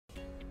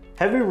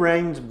Heavy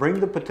rains bring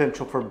the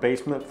potential for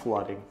basement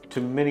flooding to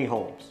many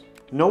homes.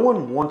 No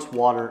one wants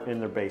water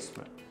in their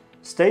basement.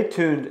 Stay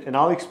tuned and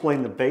I'll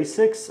explain the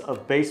basics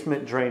of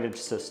basement drainage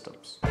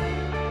systems.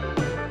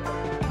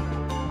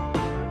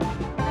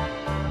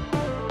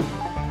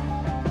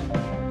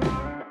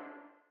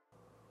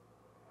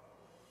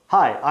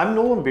 Hi, I'm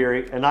Nolan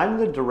Beery and I'm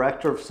the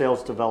Director of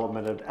Sales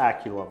Development at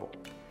AccuLevel.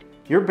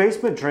 Your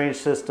basement drainage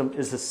system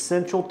is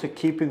essential to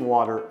keeping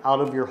water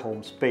out of your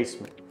home's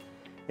basement.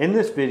 In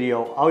this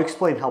video, I'll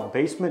explain how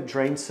basement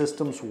drain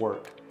systems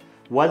work,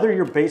 whether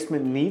your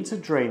basement needs a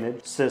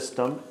drainage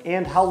system,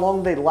 and how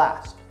long they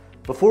last.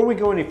 Before we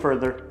go any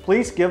further,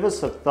 please give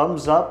us a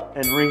thumbs up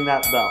and ring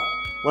that bell.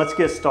 Let's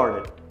get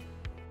started.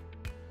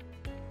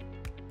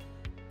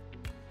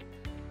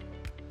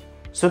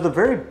 So the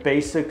very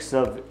basics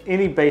of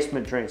any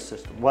basement drain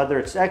system, whether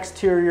it's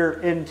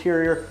exterior,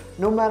 interior,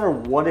 no matter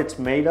what it's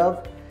made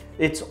of,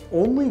 its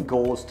only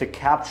goal is to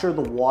capture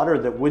the water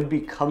that would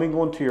be coming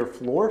onto your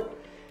floor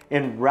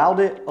and route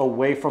it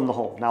away from the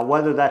home. Now,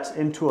 whether that's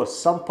into a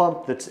sump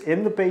pump that's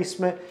in the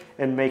basement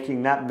and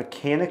making that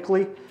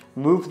mechanically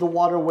move the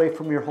water away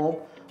from your home,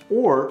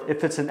 or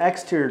if it's an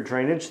exterior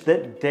drainage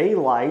that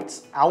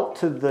daylights out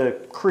to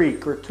the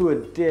creek or to a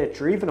ditch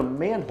or even a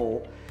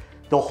manhole,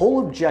 the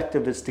whole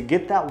objective is to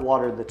get that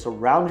water that's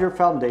around your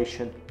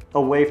foundation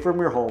away from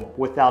your home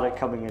without it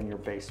coming in your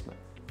basement.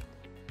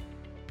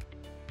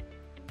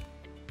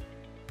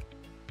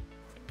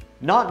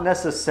 Not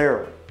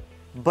necessarily,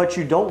 but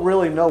you don't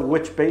really know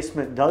which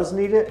basement does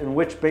need it and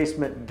which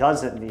basement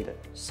doesn't need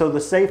it. So the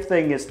safe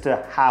thing is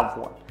to have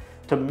one,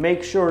 to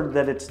make sure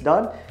that it's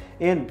done.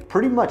 And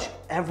pretty much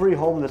every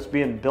home that's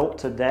being built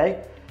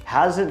today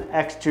has an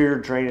exterior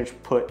drainage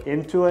put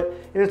into it,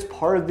 and it's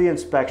part of the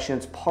inspection,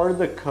 it's part of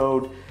the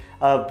code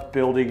of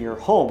building your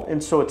home,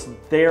 and so it's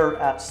there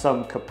at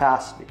some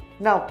capacity.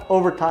 Now,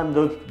 over time,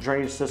 those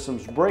drainage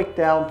systems break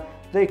down,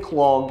 they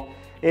clog,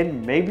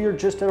 and maybe you're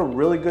just at a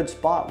really good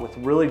spot with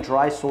really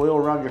dry soil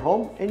around your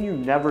home and you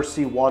never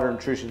see water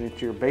intrusion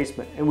into your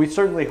basement, and we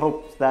certainly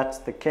hope that's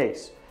the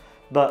case.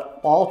 But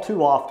all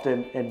too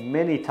often, and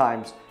many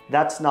times,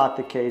 that's not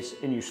the case,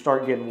 and you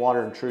start getting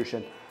water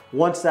intrusion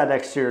once that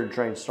exterior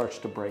drain starts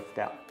to break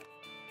down.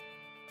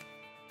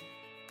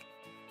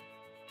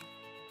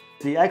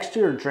 The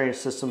exterior drainage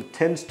system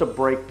tends to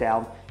break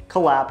down,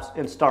 collapse,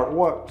 and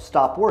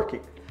stop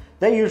working.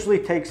 That usually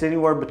takes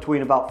anywhere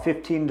between about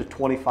 15 to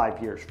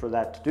 25 years for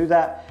that to do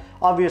that.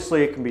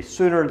 Obviously, it can be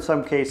sooner in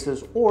some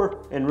cases,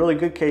 or in really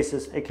good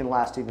cases, it can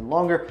last even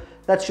longer.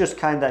 That's just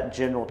kind of that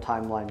general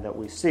timeline that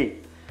we see.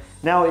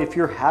 Now, if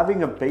you're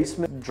having a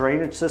basement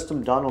drainage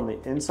system done on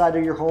the inside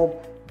of your home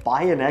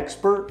by an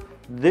expert,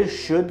 this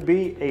should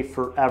be a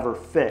forever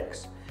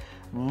fix.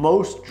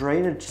 Most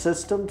drainage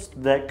systems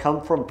that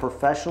come from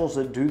professionals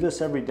that do this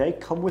every day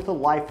come with a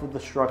life of the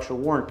structure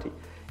warranty,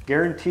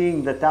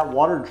 guaranteeing that that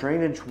water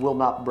drainage will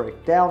not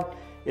break down,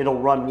 it'll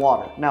run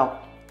water. Now,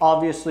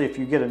 obviously, if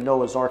you get a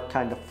Noah's Ark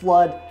kind of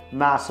flood,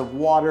 massive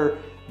water,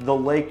 the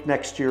lake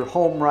next to your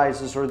home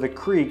rises or the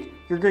creek,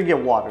 you're gonna get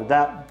water.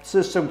 That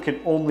system can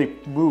only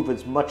move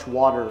as much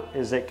water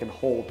as it can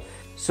hold.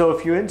 So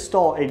if you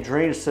install a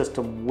drainage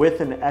system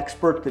with an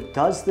expert that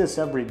does this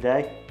every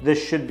day,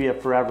 this should be a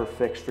forever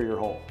fix for your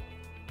home.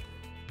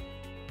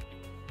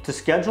 To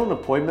schedule an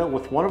appointment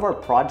with one of our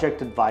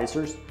project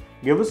advisors,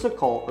 give us a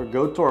call or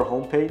go to our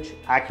homepage,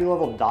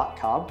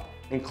 acculevel.com,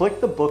 and click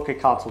the Book a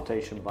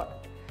Consultation button.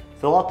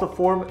 Fill out the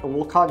form and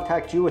we'll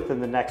contact you within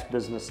the next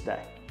business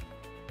day.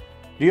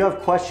 Do you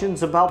have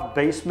questions about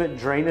basement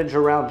drainage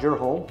around your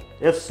home?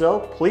 If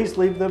so, please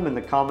leave them in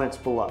the comments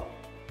below.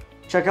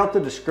 Check out the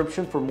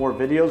description for more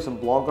videos and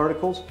blog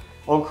articles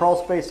on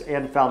crawl space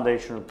and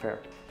foundation repair.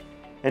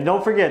 And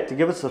don't forget to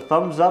give us a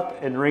thumbs up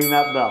and ring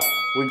that bell.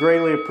 We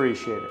greatly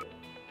appreciate it.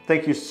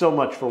 Thank you so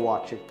much for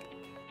watching.